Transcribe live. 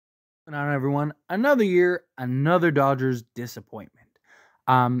going on, everyone? Another year, another Dodgers disappointment.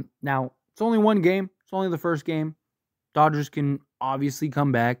 Now it's only one game. It's only the first game. Dodgers can obviously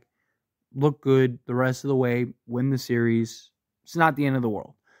come back, look good the rest of the way, win the series. It's not the end of the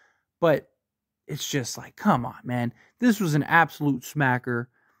world, but it's just like, come on, man. This was an absolute smacker.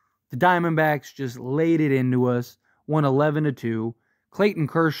 The Diamondbacks just laid it into us, won 11-2. Clayton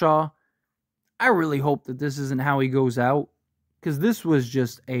Kershaw, I really hope that this isn't how he goes out, because this was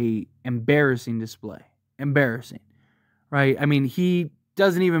just a embarrassing display. Embarrassing, right? I mean, he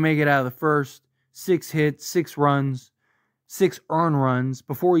doesn't even make it out of the first. 6 hits, 6 runs, 6 earned runs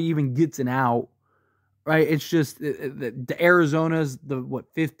before he even gets an out, right? It's just the Arizona's the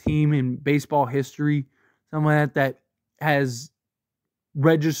fifth team in baseball history, something like that has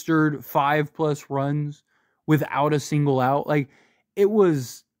registered 5+ runs without a single out. Like, it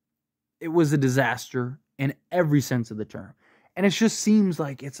was a disaster in every sense of the term. And it just seems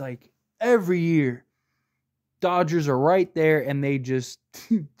like it's like every year Dodgers are right there and they just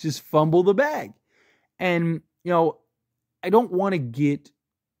fumble the bag. And, I don't want to get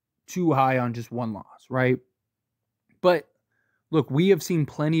too high on just one loss, right? But look, we have seen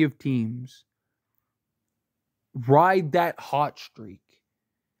plenty of teams ride that hot streak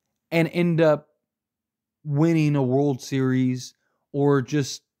and end up winning a World Series or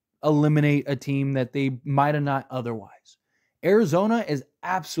just eliminate a team that they might have not otherwise. Arizona is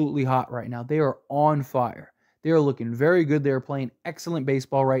absolutely hot right now. They are on fire. They are looking very good. They are playing excellent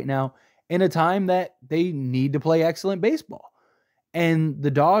baseball right now in a time that they need to play excellent baseball. And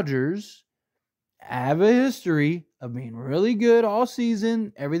the Dodgers have a history of being really good all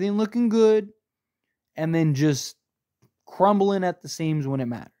season, everything looking good, and then just crumbling at the seams when it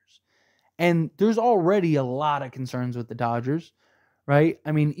matters. And there's already a lot of concerns with the Dodgers, right?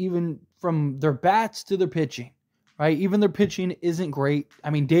 I mean, even from their bats to their pitching, right? Even their pitching isn't great. I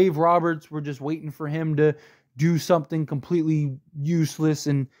mean, Dave Roberts, we're just waiting for him to do something completely useless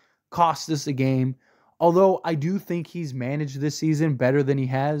and cost us a game. Although I do think he's managed this season better than he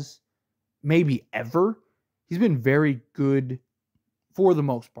has maybe ever. He's been very good for the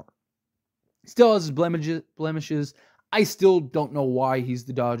most part. Still has his blemishes. I still don't know why he's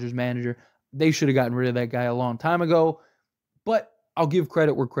the Dodgers manager. They should have gotten rid of that guy a long time ago. But I'll give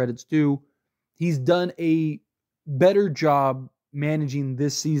credit where credit's due. He's done a better job managing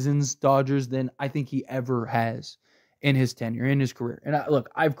this season's Dodgers than I think he ever has in his tenure, in his career. And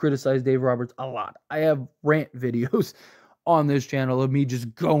I've criticized Dave Roberts a lot. I have rant videos on this channel of me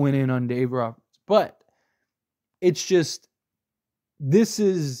just going in on Dave Roberts. But it's just,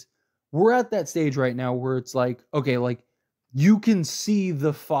 we're at that stage right now where it's like, okay, like you can see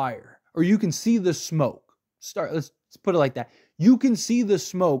the fire or you can see the smoke. Let's put it like that. You can see the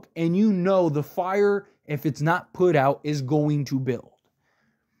smoke and you know the fire, if it's not put out, is going to build.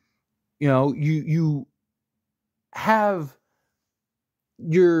 You have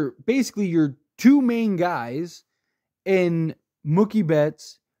your two main guys in Mookie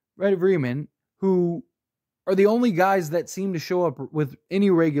Betts, Freddie Freeman, who are the only guys that seem to show up with any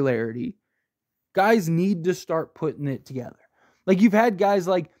regularity. Guys need to start putting it together. Like, you've had guys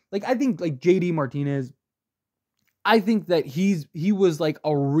like I think like JD Martinez. I think that he was like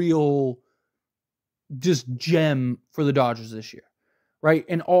a real just gem for the Dodgers this year, right?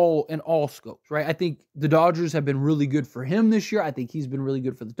 In all scopes, right? I think the Dodgers have been really good for him this year. I think he's been really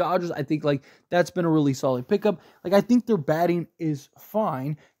good for the Dodgers. I think like that's been a really solid pickup. Like, I think their batting is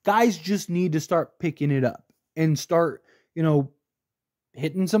fine. Guys just need to start picking it up and start,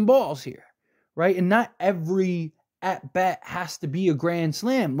 hitting some balls here, right? And not every at bat has to be a grand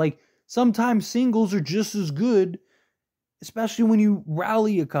slam. Like, sometimes singles are just as good, especially when you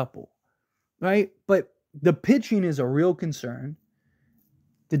rally a couple, right? But the pitching is a real concern.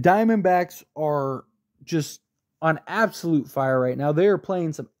 The Diamondbacks are just on absolute fire right now. They are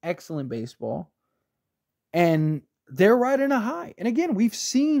playing some excellent baseball, and they're riding a high. And again, we've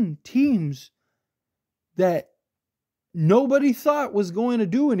seen teams that nobody thought was going to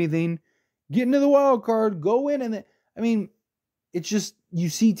do anything get into the wild card, go in, and it's just, you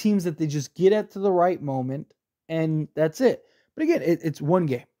see teams that they just get at to the right moment, and that's it. But again, it's one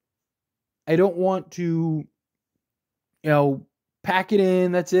game. I don't want to, pack it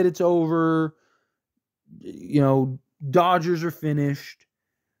in. That's it. It's over. Dodgers are finished.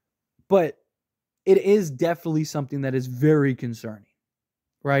 But it is definitely something that is very concerning,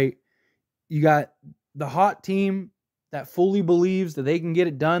 right? You got the hot team that fully believes that they can get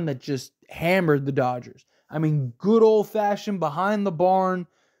it done, that just hammered the Dodgers. I mean, good old-fashioned behind the barn,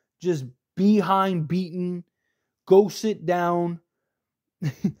 just behind beaten, go sit down,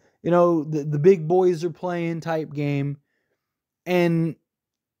 the big boys are playing type game. And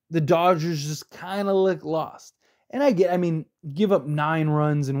the Dodgers just kind of look lost. And I mean, give up 9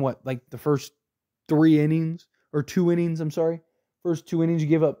 runs in what, like the first 3 innings or 2 innings, I'm sorry. First 2 innings, you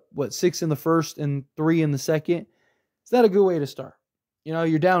give up, 6 in the first and 3 in the second. Is that a good way to start? You know,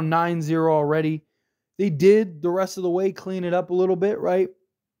 you're down 9-0 already. They did the rest of the way clean it up a little bit, right?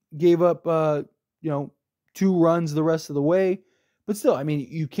 Gave up, 2 runs the rest of the way. But still, I mean,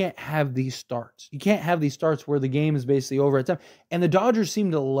 you can't have these starts. You can't have these starts where the game is basically over at time. And the Dodgers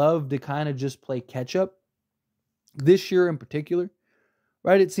seem to love to kind of just play catch up this year in particular,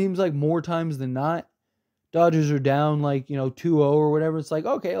 right? It seems like more times than not, Dodgers are down 2-0 or whatever. It's like,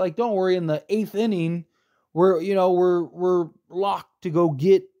 okay, like don't worry, in the 8th inning, we're locked to go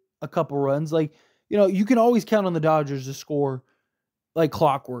get a couple runs. Like, you can always count on the Dodgers to score like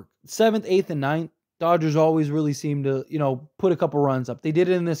clockwork. 7th, 8th, and 9th, Dodgers always really seem to, put a couple runs up. They did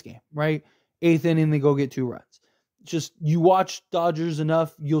it in this game, right? 8th inning, they go get 2 runs. Just, you watch Dodgers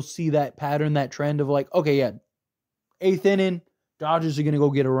enough, you'll see that pattern, that trend of like, okay, yeah, 8th inning, Dodgers are going to go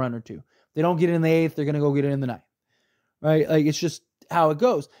get a run or 2. They don't get it in the 8th, they're going to go get it in the 9th, right? Like, it's just how it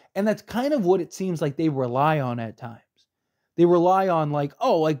goes. And that's kind of what it seems like they rely on at times. They rely on like,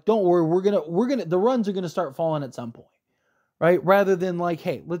 oh, like, don't worry, the runs are going to start falling at some point, right? Rather than like,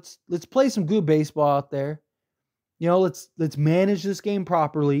 hey, let's play some good baseball out there. Let's manage this game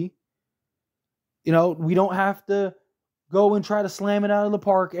properly. We don't have to go and try to slam it out of the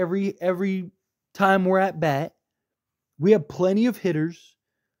park every time we're at bat. We have plenty of hitters,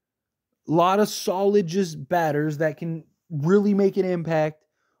 a lot of solid just batters that can really make an impact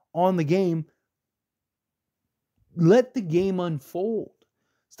on the game. Let the game unfold.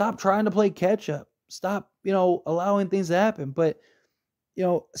 Stop trying to play catch up. Stop, allowing things to happen. But,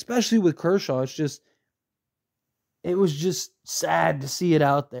 especially with Kershaw, it was just sad to see it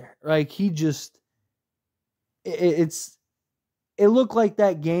out there. Like, it looked like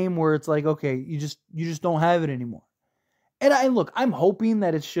that game where it's like, okay, you just don't have it anymore. And I'm hoping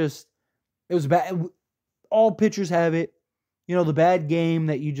that it was bad. All pitchers have it. The bad game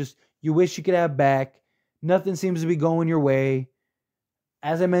that you wish you could have back. Nothing seems to be going your way.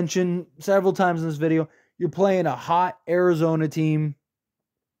 As I mentioned several times in this video, you're playing a hot Arizona team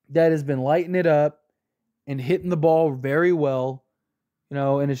that has been lighting it up and hitting the ball very well.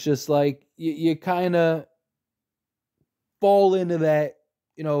 And it's just like you kind of fall into that,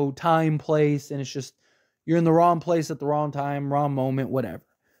 time, place, and it's just you're in the wrong place at the wrong time, wrong moment, whatever.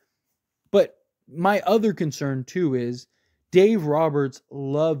 But my other concern too is Dave Roberts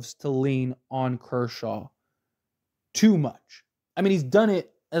loves to lean on Kershaw too much. I mean, he's done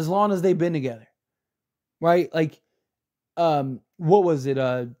it as long as they've been together, right? Like, what was it?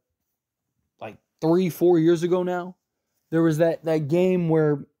 Like 3-4 years ago now, there was that game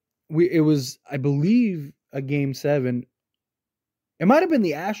where it was, I believe, a game 7. It might have been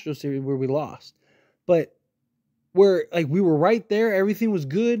the Astros series where we lost, but where like we were right there, everything was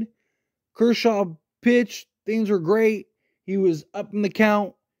good. Kershaw pitched, things were great. He was up in the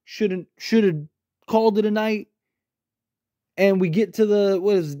count, should have called it a night. And we get to the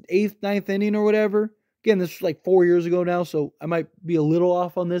 8th, 9th inning or whatever. Again, this was like 4 years ago now, so I might be a little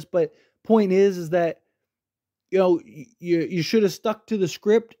off on this, but point is that you should have stuck to the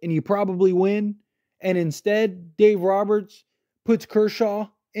script and you probably win. And instead, Dave Roberts puts Kershaw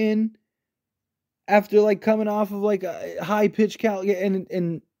in after like coming off of like a high pitch count,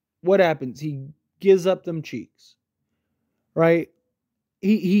 and what happens? He gives up them cheeks, right?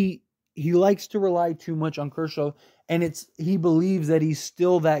 He likes to rely too much on Kershaw, and he believes that he's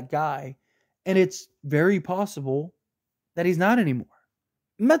still that guy, and it's very possible that he's not anymore.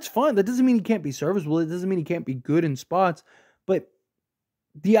 And that's fine. That doesn't mean he can't be serviceable. It doesn't mean he can't be good in spots, but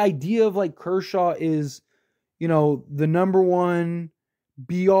the idea of like Kershaw is, the number one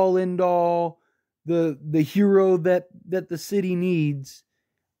be all end all, the hero that the city needs.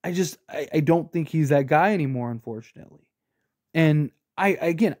 I don't think he's that guy anymore, unfortunately. And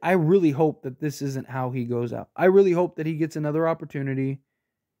I really hope that this isn't how he goes out. I really hope that he gets another opportunity,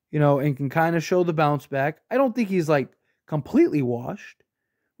 and can kind of show the bounce back. I don't think he's like completely washed,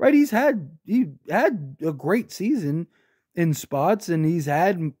 right? He had a great season in spots, and he's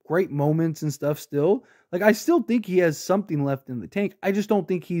had great moments and stuff still. Like, I still think he has something left in the tank. I just don't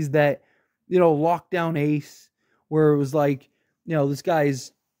think he's that, lockdown ace where it was like, this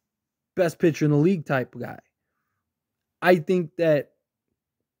guy's best pitcher in the league type of guy. I think that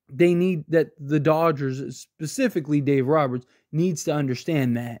the Dodgers, specifically Dave Roberts, needs to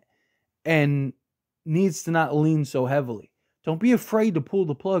understand that and needs to not lean so heavily. Don't be afraid to pull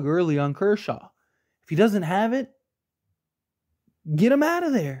the plug early on Kershaw. If he doesn't have it, get him out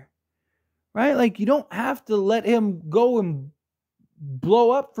of there, right? Like, you don't have to let him go and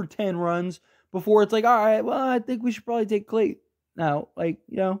blow up for 10 runs before it's like, all right, well, I think we should probably take Clay now. Like,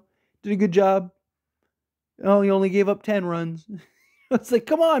 did a good job. Oh, he only gave up 10 runs. It's like,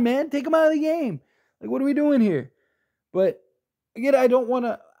 come on, man, take him out of the game. Like, what are we doing here? But again, I don't want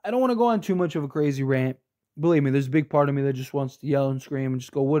to go on too much of a crazy rant. Believe me, there's a big part of me that just wants to yell and scream and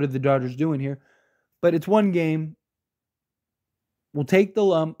just go, what are the Dodgers doing here? But it's one game. We'll take the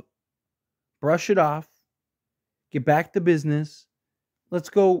lump, brush it off, get back to business. Let's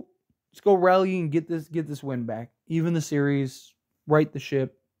go rally and get this win back. Even the series, right the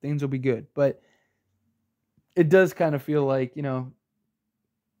ship, things will be good. But it does kind of feel like,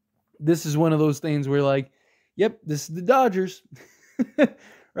 this is one of those things where like, yep, this is the Dodgers.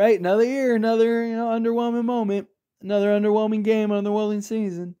 Right? Another year, another, underwhelming moment, another underwhelming game, underwhelming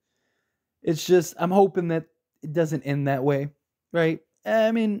season. It's just, I'm hoping that it doesn't end that way, right?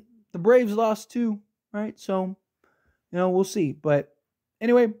 I mean, the Braves lost too, right? So, we'll see. But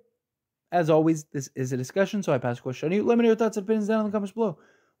anyway, as always, this is a discussion, so I pass the question on you. Let me know your thoughts and opinions down in the comments below.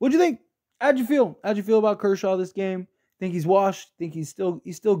 What'd you think? How'd you feel? How'd you feel about Kershaw this game? Think he's washed? Think he's still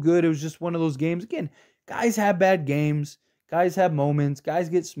good? It was just one of those games. Again, guys have bad games. Guys have moments. Guys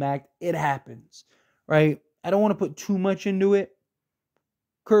get smacked. It happens, right? I don't want to put too much into it.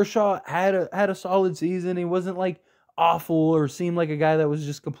 Kershaw had a solid season. He wasn't like awful or seemed like a guy that was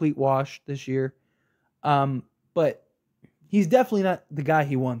just complete wash this year. But he's definitely not the guy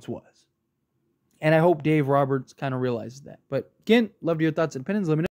he once was. And I hope Dave Roberts kind of realizes that. But again, love to your thoughts and opinions. Let me know.